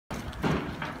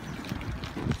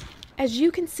As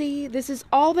you can see, this is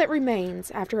all that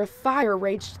remains after a fire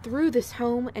raged through this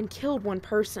home and killed one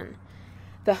person.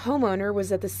 The homeowner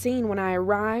was at the scene when I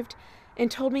arrived and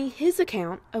told me his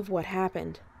account of what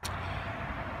happened.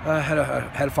 I had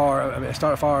a fire. I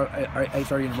started a fire at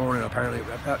 8:30 in the morning. Apparently,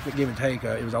 give and take,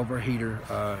 it was over a heater.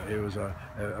 It was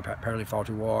apparently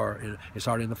faulty wire. It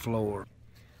started in the floor.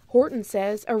 Horton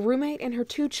says a roommate and her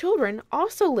 2 children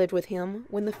also lived with him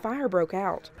when the fire broke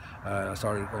out. I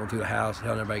started going through the house,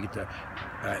 telling everybody to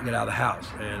get out of the house.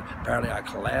 And apparently, I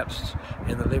collapsed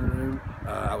in the living room.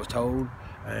 I was told,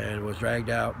 and was dragged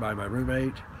out by my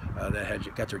roommate that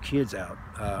had got their kids out.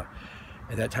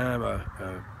 At that time,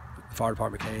 the fire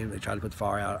department came. They tried to put the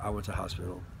fire out. I went to the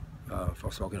hospital for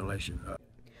smoke inhalation.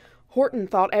 Horton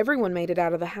thought everyone made it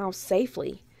out of the house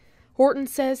safely. Horton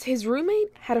says his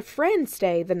roommate had a friend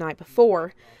stay the night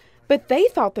before, but they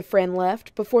thought the friend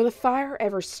left before the fire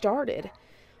ever started.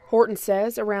 Horton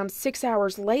says around 6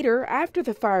 hours later, after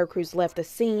the fire crews left the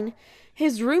scene,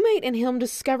 his roommate and him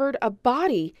discovered a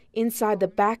body inside the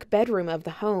back bedroom of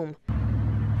the home.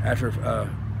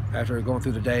 After going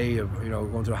through the day of,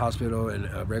 going to the hospital and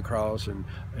Red Cross and,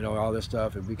 all this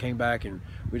stuff, and we came back and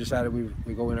we decided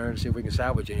we go in there and see if we can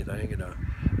salvage anything,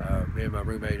 and me and my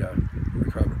roommate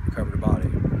recovered the body.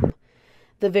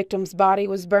 The victim's body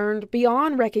was burned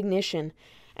beyond recognition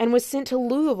and was sent to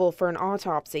Louisville for an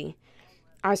autopsy.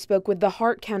 I spoke with the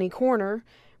Hart County Coroner,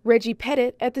 Reggie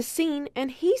Pettit, at the scene,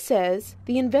 and he says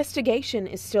the investigation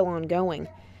is still ongoing.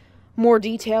 More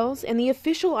details and the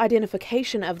official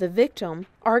identification of the victim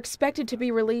are expected to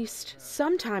be released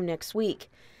sometime next week.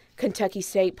 Kentucky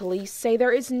State Police say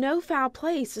there is no foul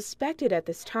play suspected at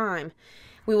this time.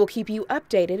 We will keep you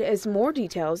updated as more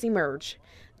details emerge.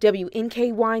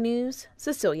 WNKY News,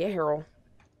 Cecilia Herrell.